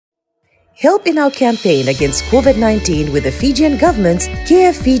Help in our campaign against COVID-19 with the Fijian government's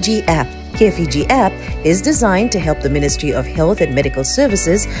careFIJI app. careFIJI app is designed to help the Ministry of Health and Medical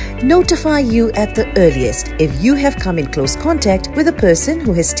Services notify you at the earliest if you have come in close contact with a person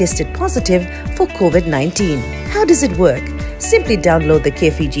who has tested positive for COVID-19. How does it work? Simply download the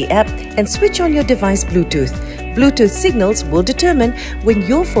careFIJI app and switch on your device Bluetooth. Bluetooth signals will determine when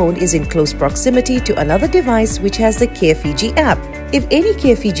your phone is in close proximity to another device which has the careFIJI app. If any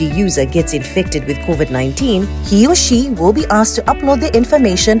careFIJI user gets infected with COVID-19, he or she will be asked to upload their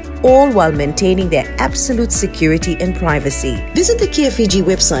information, all while maintaining their absolute security and privacy. Visit the careFIJI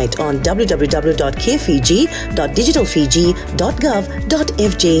website on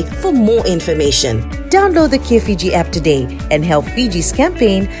www.carefiji.digitalfiji.gov.fj for more information. Download the careFIJI app today and help Fiji's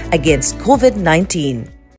campaign against COVID-19.